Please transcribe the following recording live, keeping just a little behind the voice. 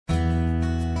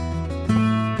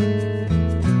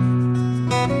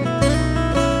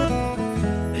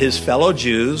his fellow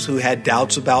Jews who had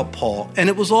doubts about Paul, and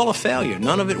it was all a failure.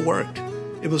 None of it worked.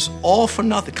 It was all for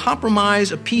nothing.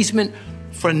 Compromise, appeasement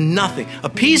for nothing.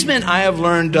 Appeasement, I have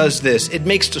learned, does this. It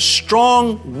makes the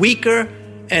strong weaker,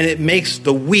 and it makes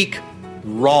the weak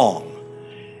wrong.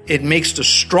 It makes the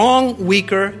strong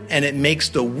weaker, and it makes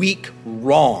the weak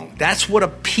wrong. That's what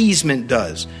appeasement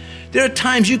does. There are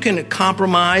times you can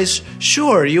compromise.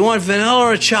 Sure, you want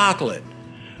vanilla or chocolate.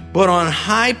 But on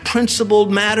high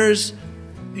principled matters,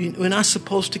 we're not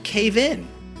supposed to cave in.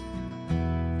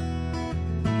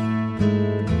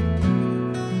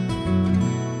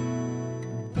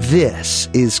 This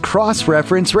is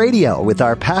Cross-Reference Radio with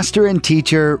our pastor and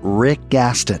teacher, Rick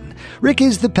Gaston. Rick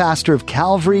is the pastor of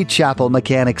Calvary Chapel,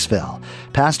 Mechanicsville.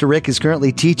 Pastor Rick is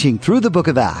currently teaching through the book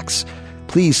of Acts.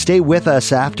 Please stay with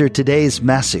us after today's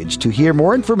message to hear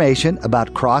more information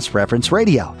about Cross-Reference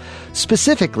Radio,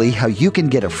 specifically how you can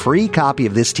get a free copy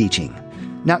of this teaching.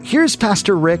 Now, here's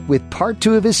Pastor Rick with part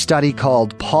 2 of his study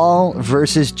called Paul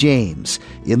versus James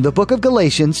in the book of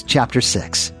Galatians, chapter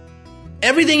 6.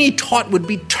 Everything he taught would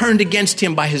be turned against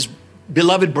him by his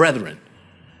beloved brethren.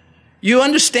 You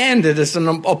understand that as an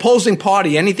opposing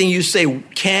party, anything you say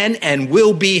can and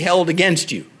will be held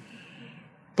against you.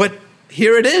 But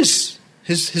here it is,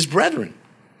 his brethren.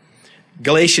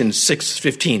 Galatians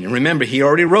 6:15. And remember, he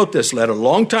already wrote this letter a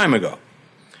long time ago.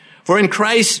 For in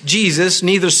Christ Jesus,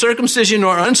 neither circumcision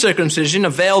nor uncircumcision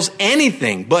avails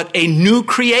anything but a new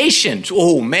creation.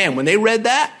 Oh man, when they read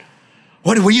that,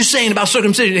 what were you saying about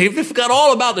circumcision? They forgot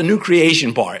all about the new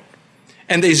creation part.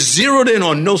 And they zeroed in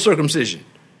on no circumcision.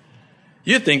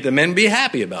 You'd think the men would be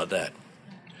happy about that.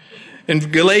 In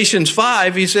Galatians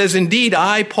 5, he says, indeed,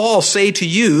 I, Paul, say to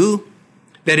you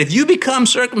that if you become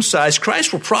circumcised,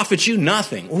 Christ will profit you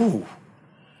nothing. Ooh.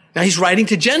 Now he's writing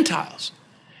to Gentiles.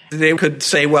 They could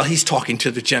say, well, he's talking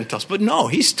to the Gentiles. But no,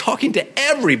 he's talking to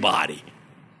everybody.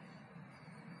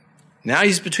 Now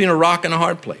he's between a rock and a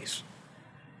hard place.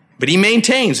 But he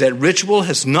maintains that ritual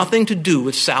has nothing to do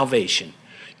with salvation.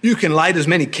 You can light as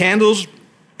many candles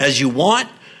as you want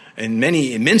and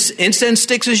many incense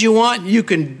sticks as you want. You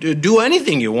can do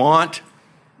anything you want.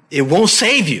 It won't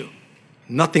save you.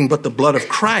 Nothing but the blood of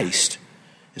Christ.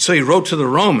 And so he wrote to the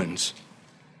Romans.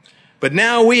 But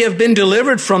now we have been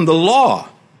delivered from the law,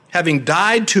 having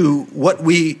died to what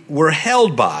we were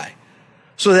held by,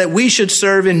 so that we should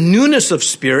serve in newness of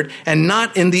spirit and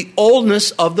not in the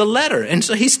oldness of the letter. And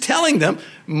so he's telling them,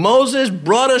 Moses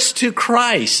brought us to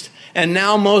Christ. And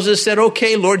now Moses said,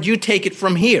 okay, Lord, you take it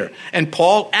from here. And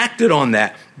Paul acted on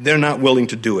that. They're not willing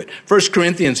to do it. 1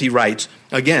 Corinthians, he writes,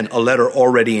 again, a letter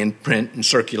already in print and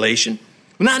circulation,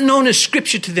 not known as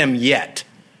scripture to them yet,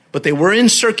 but they were in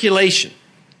circulation.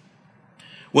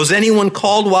 Was anyone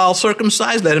called while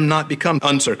circumcised? Let him not become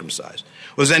uncircumcised.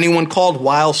 Was anyone called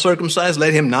while circumcised?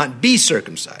 Let him not be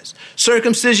circumcised.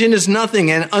 Circumcision is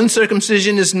nothing and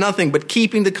uncircumcision is nothing, but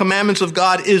keeping the commandments of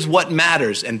God is what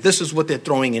matters. And this is what they're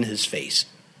throwing in his face.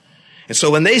 And so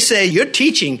when they say you're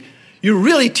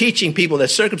really teaching people that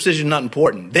circumcision is not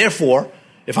important. Therefore,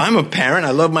 if I'm a parent,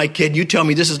 I love my kid, you tell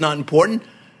me this is not important,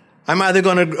 I'm either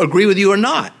going to agree with you or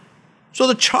not. So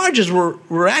the charges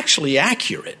were actually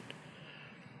accurate.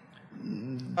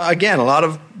 Again, a lot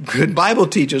of good Bible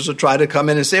teachers will try to come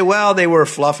in and say, well, they were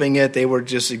fluffing it, they were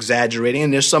just exaggerating,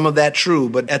 and there's some of that true.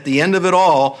 But at the end of it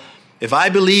all, if I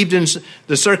believed in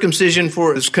the circumcision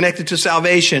is connected to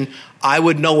salvation, I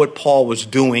would know what Paul was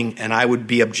doing, and I would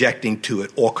be objecting to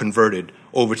it or converted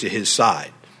over to his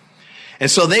side.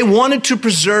 And so they wanted to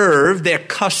preserve their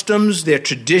customs, their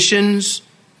traditions,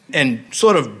 and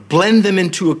sort of blend them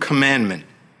into a commandment.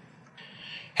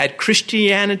 Had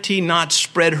Christianity not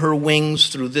spread her wings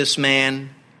through this man,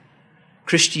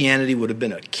 Christianity would have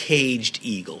been a caged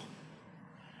eagle.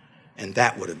 And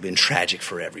that would have been tragic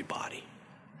for everybody.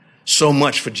 So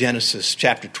much for Genesis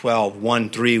chapter 12,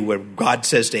 1-3, where God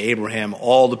says to Abraham,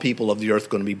 all the people of the earth are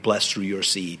going to be blessed through your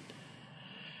seed.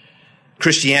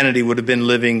 Christianity would have been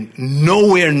living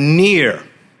nowhere near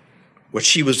what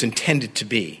she was intended to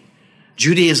be.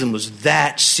 Judaism was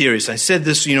that serious. I said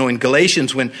this, in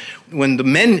Galatians when the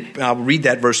men, I'll read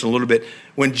that verse in a little bit,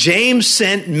 when James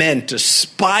sent men to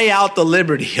spy out the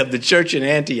liberty of the church in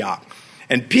Antioch,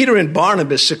 and Peter and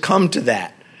Barnabas succumbed to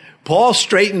that, Paul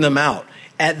straightened them out.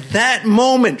 At that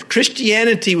moment,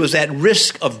 Christianity was at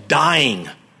risk of dying.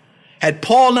 Had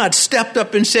Paul not stepped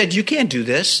up and said, you can't do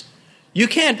this. You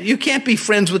can't be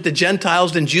friends with the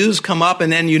Gentiles, then Jews come up,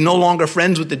 and then you're no longer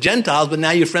friends with the Gentiles, but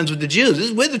now you're friends with the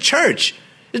Jews. We're the church.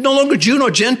 There's no longer Jew nor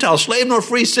Gentile, slave nor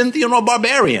free, Scythian nor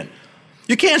barbarian.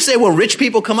 You can't say, well, rich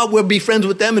people come up, we'll be friends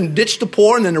with them and ditch the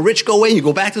poor, and then the rich go away and you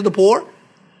go back to the poor.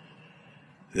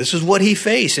 This is what he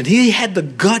faced, and he had the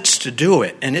guts to do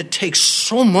it. And it takes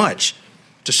so much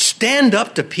to stand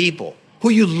up to people who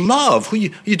you love, who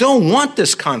you don't want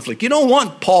this conflict. You don't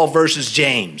want Paul versus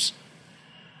James.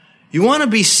 You want to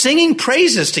be singing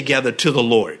praises together to the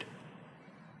Lord.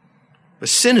 But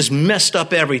sin has messed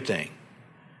up everything.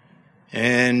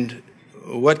 And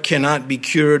what cannot be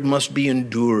cured must be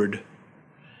endured.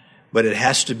 But it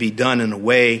has to be done in a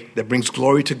way that brings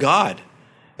glory to God.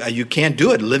 You can't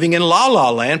do it living in la-la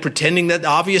land, pretending that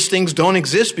obvious things don't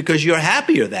exist because you're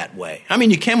happier that way. I mean,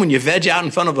 you can when you veg out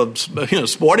in front of a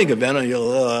sporting event,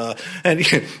 and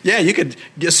you could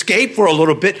escape for a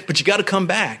little bit, but you got to come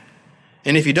back.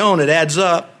 And if you don't, it adds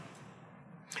up.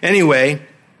 Anyway,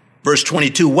 verse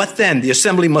 22, what then? The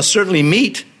assembly must certainly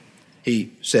meet,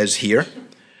 he says here,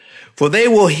 for they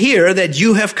will hear that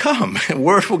you have come.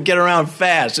 Word will get around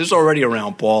fast. It's already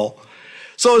around, Paul.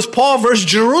 So is Paul versus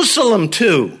Jerusalem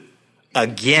too.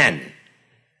 Again.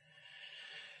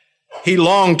 He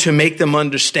longed to make them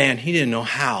understand. He didn't know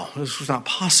how. This was not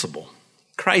possible.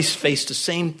 Christ faced the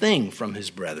same thing from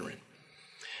his brethren.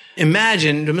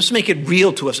 Imagine, let's make it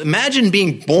real to us. Imagine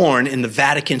being born in the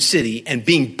Vatican City and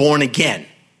being born again.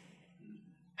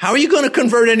 How are you going to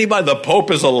convert anybody? The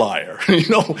Pope is a liar.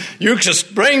 You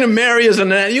just bring to Mary as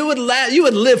an. You would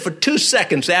live for 2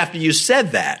 seconds after you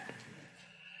said that.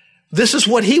 This is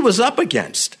what he was up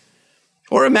against.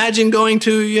 Or imagine going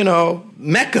to,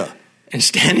 Mecca and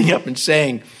standing up and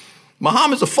saying,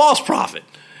 Muhammad's a false prophet.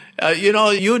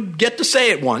 You'd get to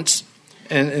say it once,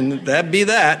 and that'd be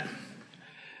that.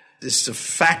 It's a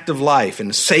fact of life,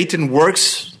 and Satan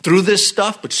works through this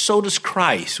stuff, but so does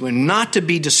Christ. We're not to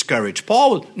be discouraged.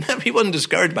 Paul, he wasn't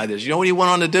discouraged by this. You know what he went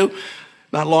on to do?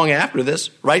 Not long after this,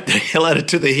 write the letter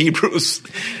to the Hebrews.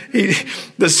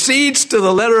 The seeds to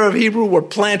the letter of Hebrew were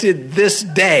planted this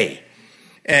day.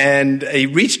 And he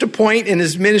reached a point in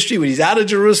his ministry when he's out of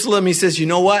Jerusalem. He says, you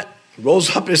know what? He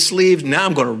rolls up his sleeves. Now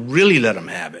I'm going to really let him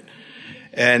have it.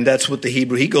 And that's what the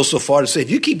Hebrew, he goes so far to say,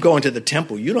 if you keep going to the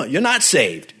temple, you're not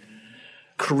saved.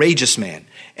 Courageous man.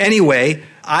 Anyway,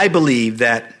 I believe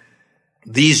that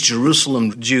these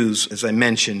Jerusalem Jews, as I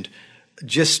mentioned,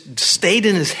 just stayed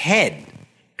in his head.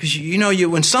 Because,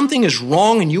 when something is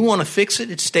wrong and you want to fix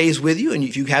it, it stays with you. And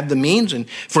if you have the means, and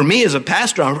for me as a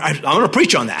pastor, I'm going to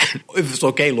preach on that. If it's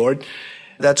okay, Lord.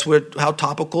 That's how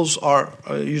topicals are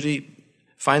usually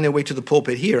find their way to the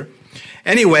pulpit here.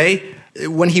 Anyway,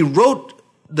 when he wrote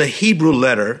the Hebrew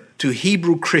letter to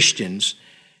Hebrew Christians,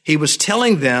 he was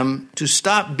telling them to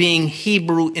stop being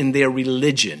Hebrew in their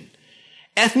religion.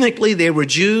 Ethnically, they were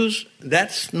Jews.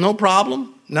 That's no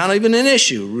problem. Not even an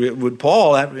issue with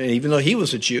Paul, even though he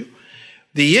was a Jew.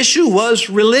 The issue was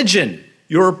religion,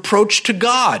 your approach to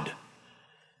God.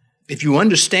 If you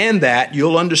understand that,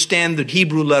 you'll understand the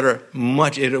Hebrew letter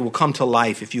much. It will come to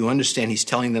life. If you understand he's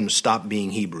telling them to stop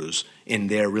being Hebrews in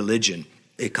their religion,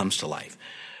 it comes to life.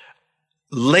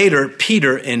 Later,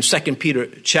 Peter, in 2 Peter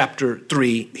chapter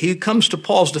 3, he comes to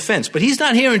Paul's defense. But he's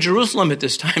not here in Jerusalem at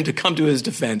this time to come to his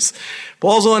defense.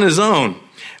 Paul's on his own.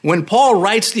 When Paul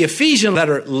writes the Ephesian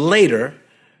letter later,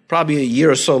 probably a year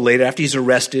or so later, after he's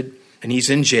arrested and he's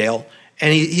in jail,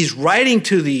 and he's writing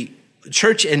to the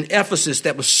church in Ephesus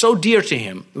that was so dear to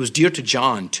him. It was dear to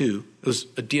John, too. It was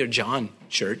a dear John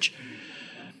church.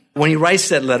 When he writes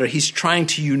that letter, he's trying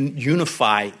to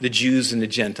unify the Jews and the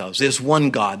Gentiles. There's one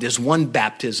God. There's one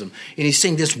baptism. And he's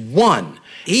saying there's one.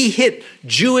 He hit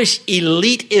Jewish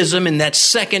elitism in that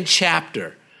second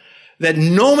chapter, that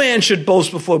no man should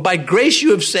boast before. By grace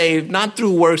you have saved, not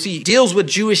through works. He deals with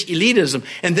Jewish elitism.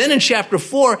 And then in chapter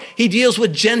 4, he deals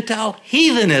with Gentile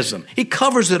heathenism. He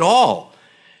covers it all.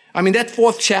 I mean, that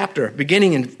fourth chapter,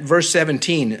 beginning in verse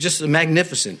 17, just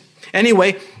magnificent.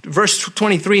 Anyway, verse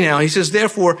 23 now, he says,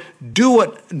 therefore,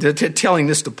 telling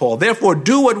this to Paul, therefore,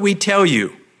 do what we tell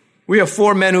you. We are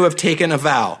 4 men who have taken a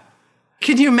vow.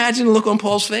 Can you imagine the look on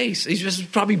Paul's face? He's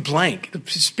just probably blank. The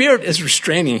Spirit is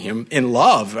restraining him in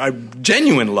love,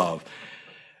 genuine love.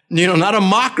 Not a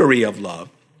mockery of love.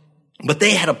 But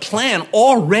they had a plan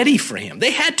all ready for him.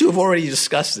 They had to have already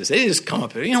discussed this. They didn't just come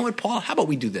up here, you know what, Paul, how about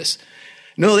we do this?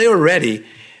 No, they were ready.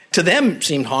 To them, it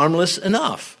seemed harmless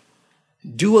enough.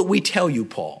 Do what we tell you,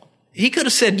 Paul. He could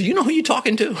have said, do you know who you're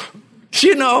talking to?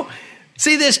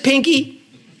 See this pinky?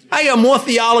 I got more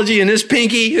theology in this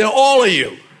pinky than all of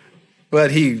you. But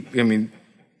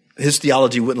his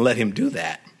theology wouldn't let him do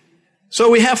that. So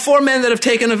we have 4 men that have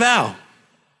taken a vow.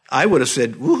 I would have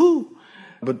said, woohoo.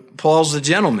 But Paul's a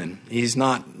gentleman. He's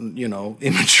not,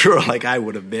 immature like I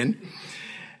would have been.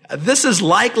 This is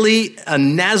likely a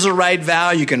Nazirite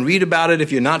vow. You can read about it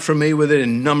if you're not familiar with it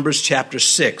in Numbers chapter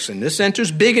 6. And this enters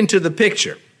big into the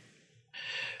picture.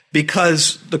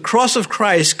 because the cross of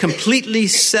Christ completely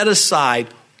set aside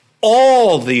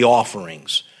all the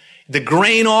offerings. The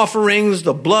grain offerings,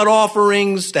 the blood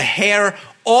offerings, the hair,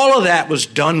 all of that was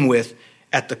done with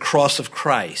at the cross of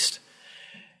Christ.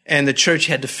 And the church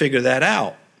had to figure that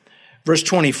out. Verse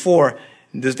 24,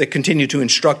 they continue to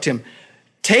instruct him,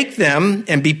 take them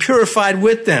and be purified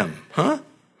with them,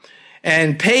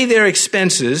 and pay their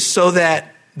expenses so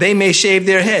that they may shave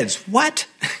their heads. What?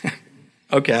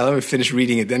 Okay, let me finish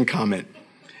reading it, then comment.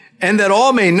 And that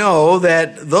all may know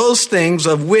that those things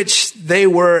of which they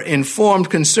were informed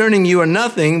concerning you are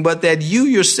nothing, but that you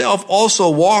yourself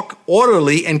also walk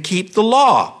orderly and keep the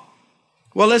law.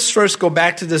 Well, let's first go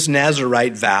back to this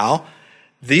Nazirite vow.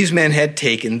 These men had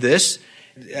taken this.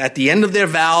 At the end of their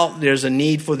vow, there's a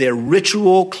need for their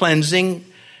ritual cleansing.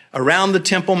 Around the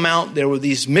Temple Mount, there were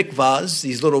these mikvahs,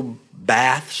 these little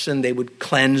baths, and they would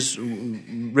cleanse,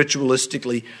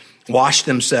 ritualistically wash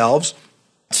themselves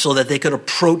so that they could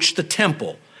approach the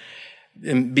temple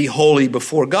and be holy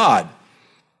before God.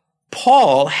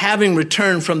 Paul, having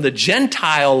returned from the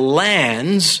Gentile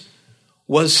lands,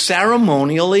 was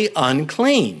ceremonially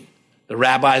unclean. The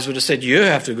rabbis would have said, you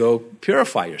have to go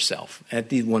purify yourself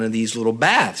at one of these little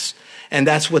baths. And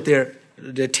that's what they're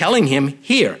telling him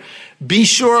here. Be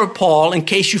sure, Paul, in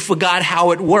case you forgot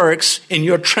how it works in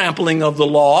your trampling of the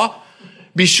law,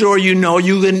 be sure you know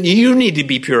you need to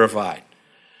be purified.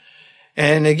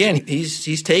 And again,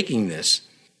 he's taking this.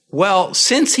 Well,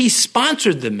 since he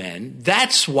sponsored the men,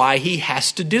 that's why he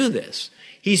has to do this.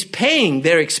 He's paying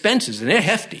their expenses, and they're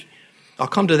hefty. I'll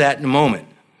come to that in a moment.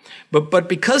 But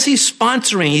because he's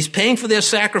sponsoring, he's paying for their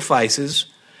sacrifices,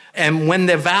 and when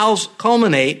their vows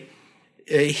culminate,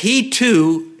 he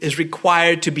too is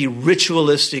required to be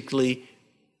ritualistically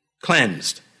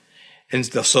cleansed. And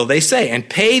so they say, and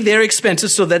pay their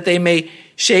expenses so that they may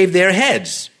shave their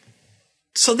heads.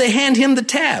 So they hand him the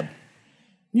tab.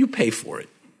 You pay for it.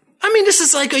 I mean, this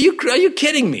is like, are you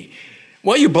kidding me?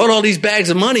 Well, you bought all these bags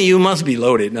of money, you must be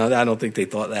loaded. No, I don't think they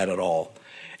thought that at all.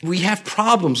 We have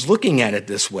problems looking at it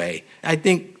this way. I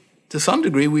think to some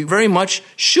degree we very much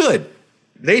should.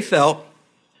 They felt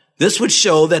this would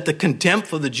show that the contempt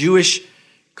for the Jewish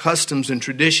customs and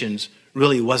traditions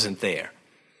really wasn't there.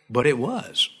 But it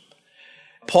was.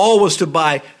 Paul was to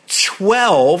buy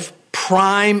 12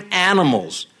 prime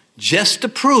animals just to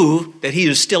prove that he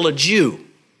was still a Jew,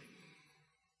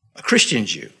 a Christian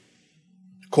Jew.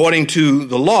 According to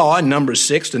the law, in Numbers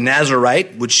 6, the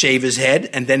Nazirite would shave his head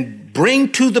and then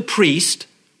bring to the priest,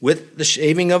 with the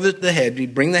shaving of the head,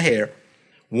 he'd bring the hair,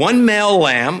 one male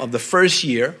lamb of the first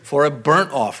year for a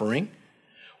burnt offering,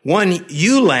 one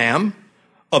ewe lamb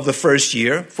of the first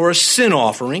year for a sin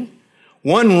offering,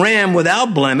 one ram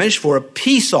without blemish for a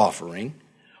peace offering,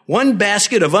 one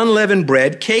basket of unleavened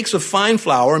bread, cakes of fine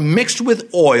flour mixed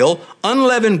with oil,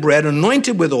 unleavened bread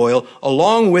anointed with oil,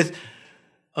 along with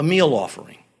a meal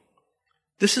offering.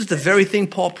 This is the very thing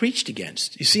Paul preached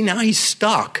against. You see, now he's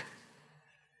stuck.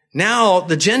 Now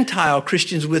the Gentile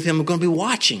Christians with him are going to be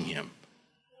watching him.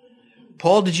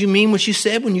 Paul, did you mean what you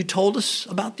said when you told us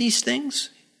about these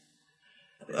things?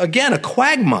 Again, a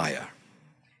quagmire.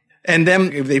 And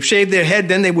then if they've shaved their head,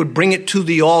 then they would bring it to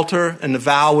the altar and the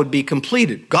vow would be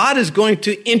completed. God is going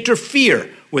to interfere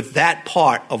with that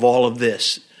part of all of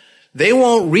this. They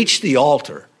won't reach the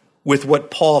altar with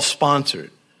what Paul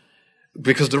sponsored,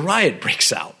 because the riot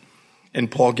breaks out and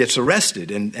Paul gets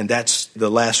arrested, and that's the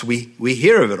last we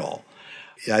hear of it all.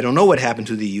 I don't know what happened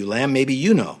to the ewe lamb. Maybe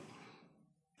you know.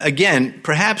 Again,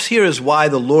 perhaps here is why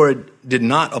the Lord did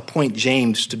not appoint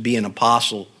James to be an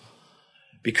apostle,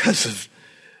 because of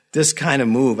this kind of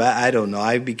move. I don't know.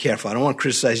 I'd be careful. I don't want to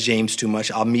criticize James too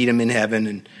much. I'll meet him in heaven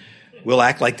and we'll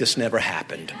act like this never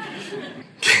happened.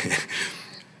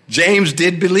 James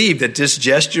did believe that this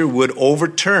gesture would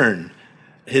overturn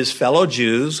his fellow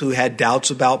Jews who had doubts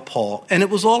about Paul, and it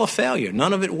was all a failure.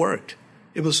 None of it worked.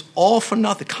 It was all for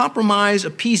nothing. Compromise,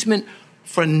 appeasement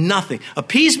for nothing.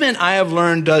 Appeasement, I have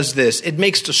learned, does this. It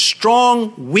makes the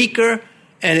strong weaker,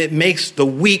 and it makes the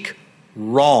weak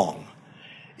wrong.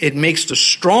 It makes the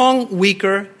strong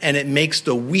weaker, and it makes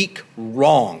the weak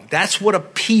wrong. That's what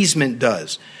appeasement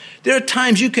does. There are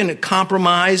times you can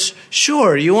compromise.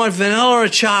 Sure, you want vanilla or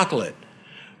chocolate.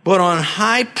 But on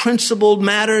high-principled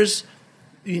matters,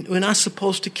 we're not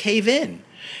supposed to cave in.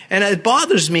 And it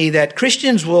bothers me that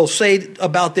Christians will say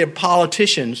about their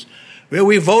politicians, well,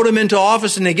 we vote them into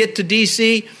office and they get to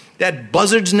D.C., that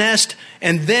buzzard's nest,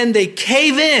 and then they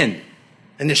cave in.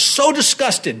 And they're so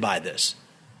disgusted by this.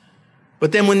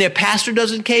 But then when their pastor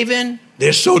doesn't cave in,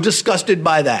 they're so disgusted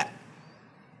by that.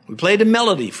 We played a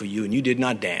melody for you and you did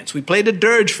not dance. We played a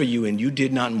dirge for you and you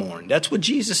did not mourn. That's what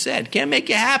Jesus said. Can't make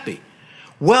you happy.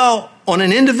 Well, on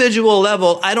an individual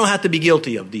level, I don't have to be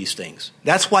guilty of these things.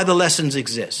 That's why the lessons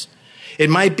exist. It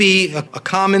might be a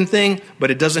common thing,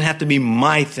 but it doesn't have to be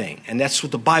my thing. And that's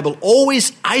what the Bible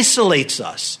always isolates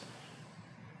us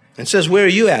and says, where are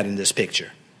you at in this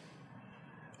picture?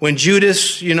 When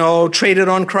Judas, traded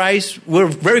on Christ, we're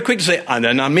very quick to say,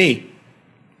 not me.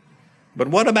 But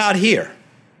what about here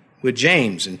with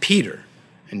James and Peter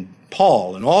and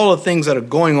Paul and all the things that are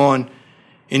going on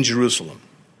in Jerusalem?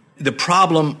 The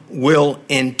problem will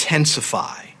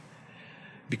intensify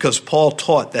because Paul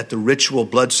taught that the ritual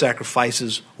blood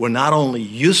sacrifices were not only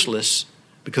useless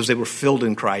because they were filled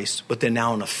in Christ, but they're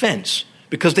now an offense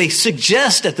because they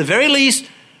suggest at the very least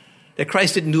that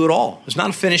Christ didn't do it all. It's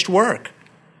not a finished work.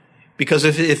 Because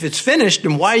if it's finished,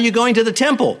 then why are you going to the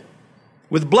temple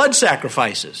with blood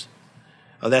sacrifices?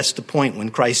 Oh, that's the point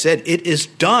when Christ said, it is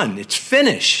done, it's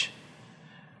finished.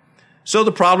 So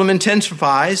the problem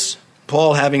intensifies,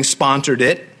 Paul having sponsored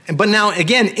it. But now,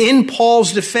 again, in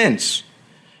Paul's defense,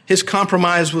 his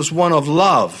compromise was one of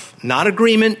love, not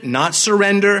agreement, not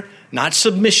surrender, not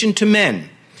submission to men.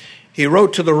 He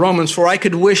wrote to the Romans, for I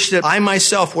could wish that I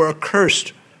myself were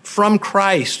accursed from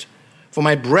Christ for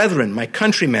my brethren, my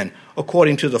countrymen,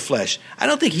 according to the flesh. I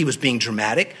don't think he was being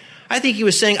dramatic. I think he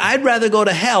was saying, I'd rather go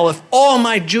to hell if all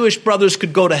my Jewish brothers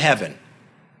could go to heaven.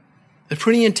 It's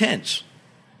pretty intense.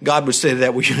 God would say to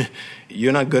that, well,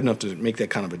 you're not good enough to make that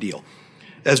kind of a deal.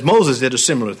 As Moses did a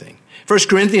similar thing. 1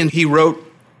 Corinthians, he wrote,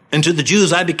 and to the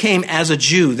Jews I became as a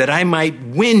Jew, that I might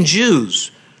win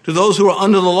Jews. To those who are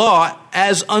under the law,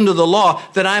 as under the law,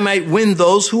 that I might win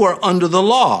those who are under the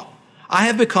law. I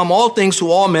have become all things to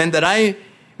all men, that I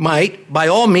might, by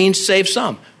all means, save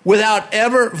some, without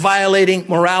ever violating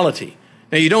morality.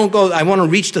 Now, you don't go, I want to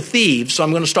reach the thieves, so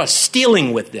I'm going to start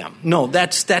stealing with them. No,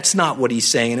 that's not what he's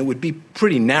saying, and it would be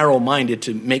pretty narrow-minded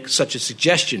to make such a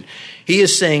suggestion. He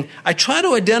is saying, I try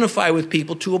to identify with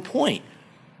people to a point.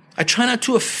 I try not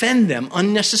to offend them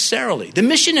unnecessarily. The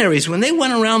missionaries, when they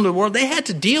went around the world, they had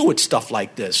to deal with stuff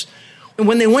like this. And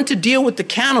when they went to deal with the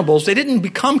cannibals, they didn't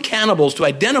become cannibals to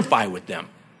identify with them.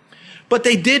 But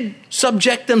they did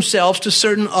subject themselves to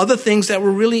certain other things that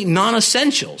were really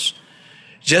non-essentials,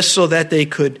 just so that they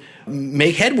could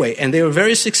make headway. And they were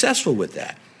very successful with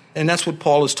that. And that's what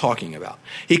Paul is talking about.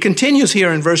 He continues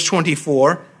here in verse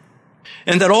 24,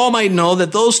 and that all might know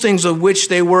that those things of which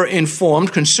they were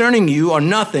informed concerning you are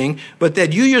nothing, but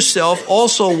that you yourself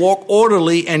also walk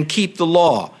orderly and keep the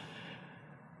law.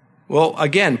 Well,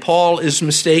 again, Paul is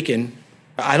mistaken.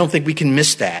 I don't think we can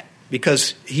miss that,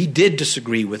 because he did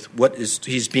disagree with what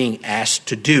he's being asked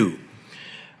to do.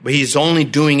 But he's only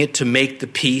doing it to make the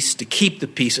peace, to keep the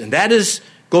peace. And that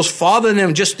goes farther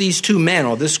than just these two men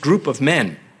or this group of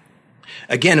men.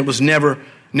 Again, it was never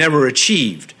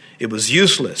achieved. It was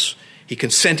useless. He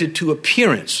consented to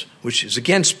appearance, which is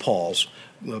against Paul's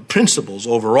principles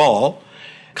overall,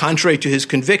 contrary to his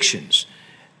convictions,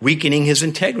 weakening his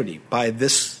integrity by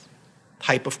this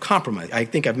type of compromise. I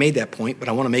think I've made that point, but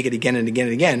I want to make it again and again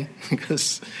and again,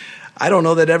 because I don't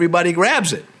know that everybody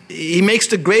grabs it. He makes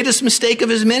the greatest mistake of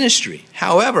his ministry.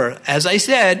 However, as I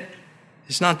said,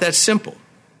 it's not that simple.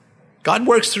 God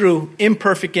works through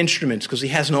imperfect instruments because he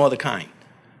has no other kind.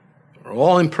 They're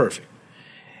all imperfect.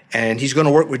 And he's going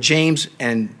to work with James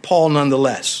and Paul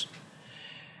nonetheless.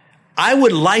 I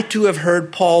would like to have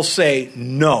heard Paul say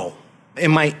no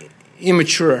in my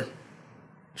immature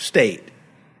state,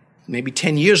 maybe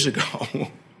 10 years ago.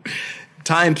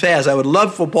 Time passed. I would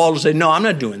love for Paul to say, no, I'm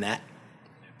not doing that.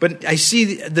 But I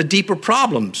see the deeper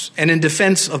problems. And in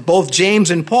defense of both James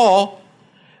and Paul,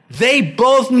 they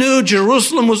both knew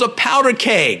Jerusalem was a powder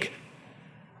keg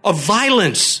of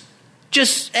violence.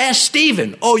 Just ask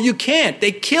Stephen. Oh, you can't.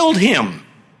 They killed him.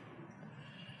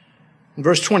 In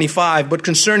verse 25, but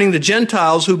concerning the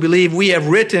Gentiles who believe, we have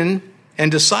written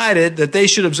and decided that they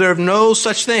should observe no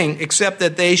such thing, except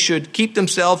that they should keep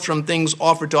themselves from things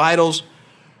offered to idols,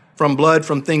 from blood,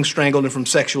 from things strangled, and from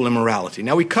sexual immorality.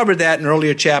 Now, we covered that in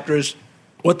earlier chapters.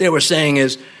 What they were saying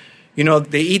is,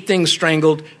 they eat things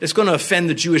strangled. It's going to offend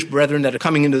the Jewish brethren that are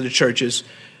coming into the churches.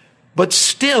 But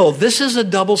still, this is a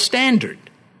double standard.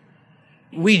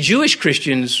 We Jewish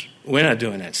Christians, we're not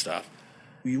doing that stuff.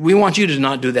 We want you to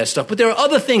not do that stuff. But there are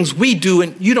other things we do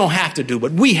and you don't have to do,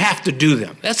 but we have to do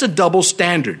them. That's a double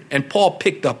standard. And Paul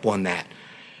picked up on that.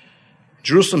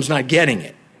 Jerusalem's not getting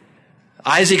it.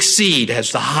 Isaac's seed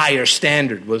has the higher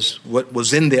standard, was what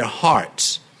was in their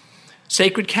hearts.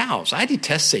 Sacred cows. I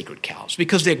detest sacred cows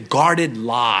because they're guarded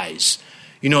lies.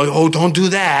 Don't do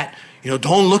that.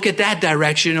 Don't look at that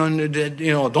direction.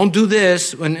 Don't do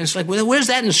this. And it's like, well, where's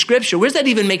that in the scripture? Where's that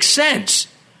even make sense?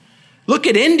 Look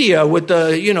at India with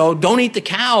the, don't eat the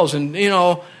cows. And,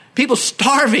 People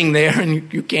starving there,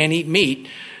 and you can't eat meat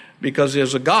because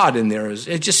there's a god in there.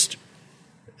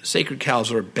 Sacred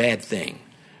cows are a bad thing.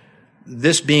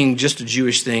 This being just a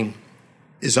Jewish thing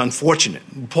is unfortunate.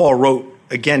 Paul wrote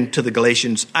again to the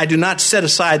Galatians, I do not set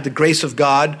aside the grace of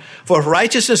God, for if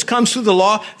righteousness comes through the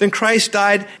law, then Christ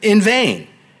died in vain.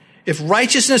 If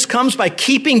righteousness comes by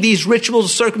keeping these rituals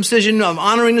of circumcision, of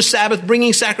honoring the Sabbath,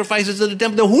 bringing sacrifices to the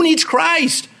temple, then who needs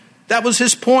Christ? That was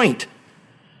his point.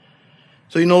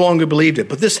 So he no longer believed it.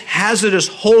 But this hazardous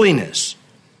holiness,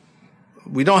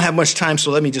 we don't have much time,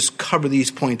 so let me just cover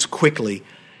these points quickly.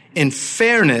 In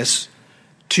fairness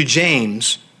to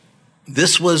James,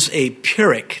 this was a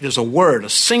pyrrhic. There's a word, a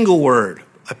single word,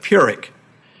 a pyrrhic.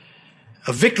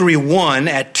 A victory won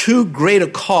at too great a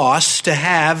cost to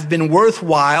have been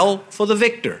worthwhile for the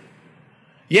victor.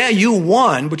 Yeah, you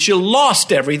won, but you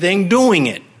lost everything doing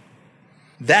it.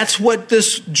 That's what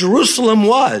this Jerusalem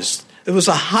was. It was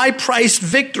a high-priced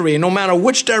victory. No matter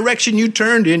which direction you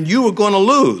turned in, you were going to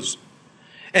lose.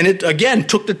 And it, again,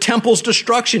 took the temple's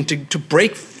destruction to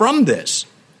break from this.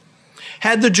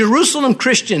 Had the Jerusalem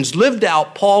Christians lived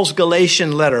out Paul's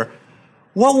Galatian letter,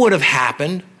 what would have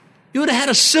happened? You would have had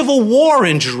a civil war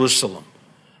in Jerusalem.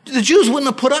 The Jews wouldn't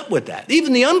have put up with that.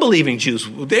 Even the unbelieving Jews,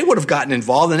 they would have gotten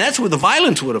involved, and that's where the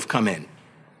violence would have come in.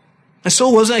 And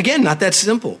so it was, again, not that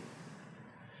simple.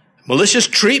 Malicious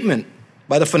treatment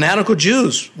by the fanatical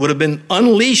Jews would have been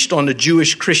unleashed on the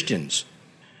Jewish Christians.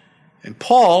 And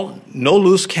Paul, no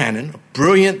loose cannon, a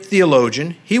brilliant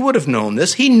theologian, he would have known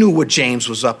this. He knew what James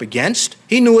was up against.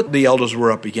 He knew what the elders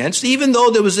were up against, even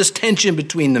though there was this tension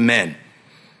between the men.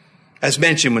 As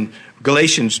mentioned when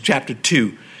Galatians chapter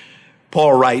 2,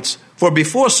 Paul writes, for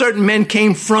before certain men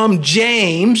came from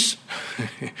James,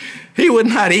 he would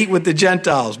not eat with the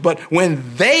Gentiles. But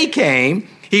when they came,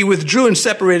 he withdrew and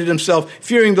separated himself,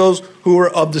 fearing those who were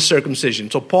of the circumcision.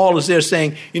 So Paul is there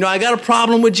saying, I got a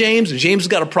problem with James, and James has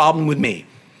got a problem with me.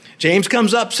 James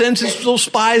comes up, sends his little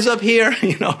spies up here.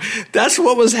 That's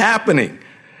what was happening.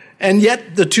 And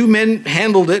yet the two men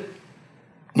handled it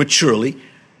maturely.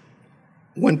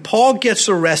 When Paul gets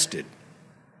arrested,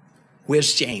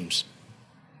 where's James?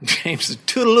 James is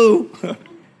toodaloo.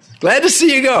 Glad to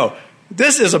see you go.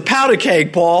 This is a powder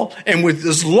keg, Paul. And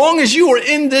as long as you are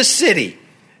in this city,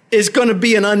 it's going to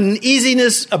be an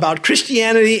uneasiness about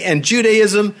Christianity and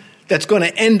Judaism that's going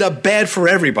to end up bad for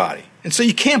everybody. And so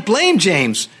you can't blame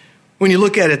James when you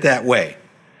look at it that way.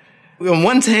 On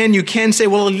one hand, you can say,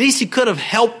 well, at least he could have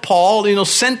helped Paul,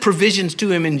 sent provisions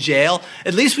to him in jail.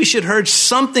 At least we should have heard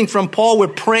something from Paul. We're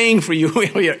praying for you. We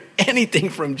don't hear anything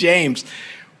from James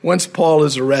once Paul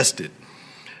is arrested.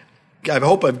 I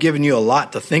hope I've given you a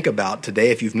lot to think about today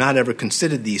if you've not ever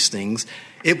considered these things.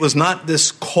 It was not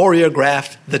this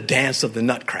choreographed, the dance of the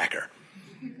Nutcracker.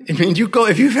 I mean,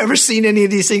 if you've ever seen any of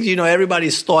these things,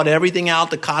 everybody's thought everything out,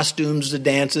 the costumes, the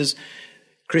dances.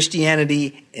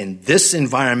 Christianity in this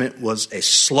environment was a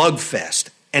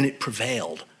slugfest, and it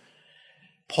prevailed.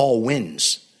 Paul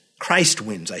wins. Christ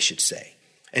wins, I should say.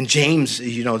 And James,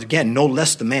 again, no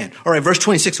less the man. All right, verse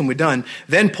 26, and we're done.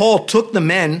 Then Paul took the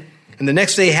men, and the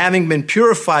next day, having been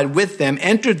purified with them,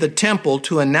 entered the temple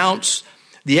to announce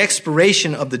the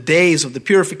expiration of the days of the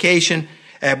purification,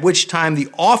 at which time the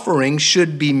offering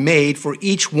should be made for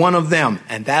each one of them.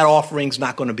 And that offering's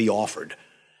not going to be offered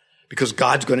because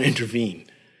God's going to intervene.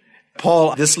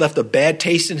 Paul, this left a bad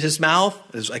taste in his mouth.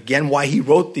 This is again why he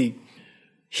wrote the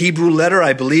Hebrew letter.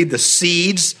 I believe the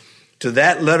seeds to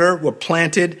that letter were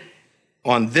planted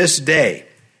on this day.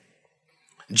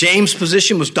 James'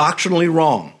 position was doctrinally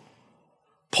wrong.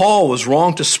 Paul was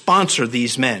wrong to sponsor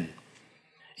these men.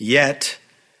 Yet,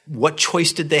 what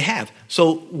choice did they have?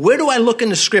 So where do I look in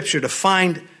the scripture to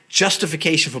find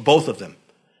justification for both of them?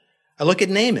 I look at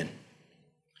Naaman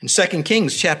in 2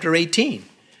 Kings chapter 18.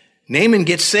 Naaman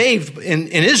gets saved in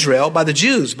Israel by the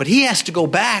Jews, but he has to go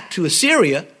back to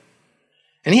Assyria,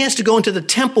 and he has to go into the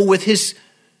temple with his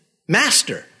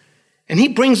master. And he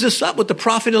brings this up with the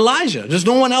prophet Elijah. There's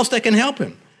no one else that can help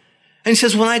him. And he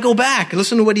says, when I go back,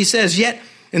 listen to what he says, yet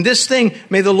in this thing,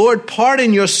 may the Lord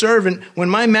pardon your servant when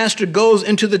my master goes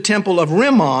into the temple of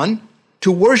Rimmon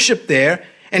to worship there,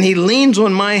 and he leans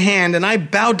on my hand, and I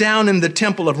bow down in the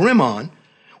temple of Rimmon.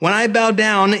 When I bow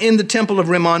down in the temple of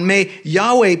Rimmon, may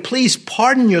Yahweh please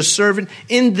pardon your servant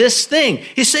in this thing.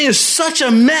 He's saying it's such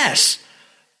a mess.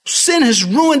 Sin has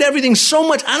ruined everything so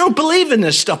much. I don't believe in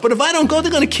this stuff, but if I don't go,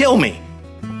 they're going to kill me.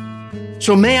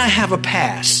 So may I have a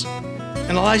pass?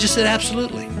 And Elijah said,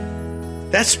 absolutely.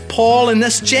 That's Paul and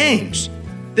that's James.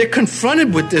 They're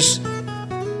confronted with this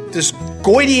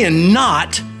Gordian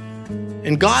knot,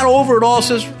 and God over it all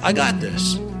says, I got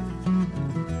this.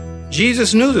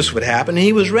 Jesus knew this would happen, and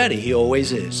he was ready. He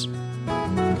always is.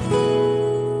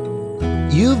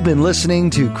 You've been listening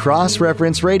to Cross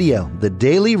Reference Radio, the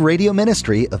daily radio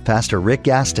ministry of Pastor Rick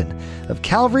Gaston of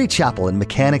Calvary Chapel in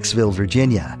Mechanicsville,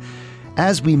 Virginia.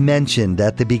 As we mentioned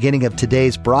at the beginning of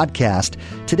today's broadcast,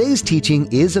 today's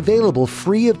teaching is available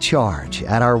free of charge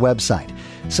at our website.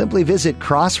 Simply visit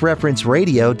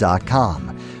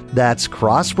crossreferenceradio.com. That's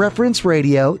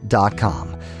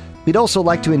crossreferenceradio.com. We'd also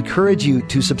like to encourage you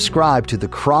to subscribe to the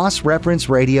Cross Reference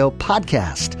Radio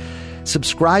podcast.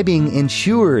 Subscribing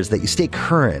ensures that you stay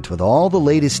current with all the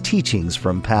latest teachings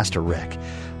from Pastor Rick.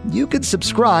 You can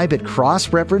subscribe at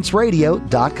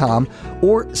crossreferenceradio.com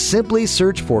or simply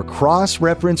search for Cross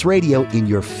Reference Radio in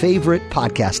your favorite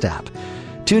podcast app.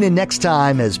 Tune in next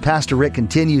time as Pastor Rick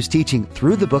continues teaching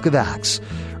through the book of Acts,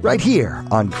 right here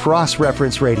on Cross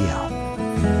Reference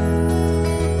Radio.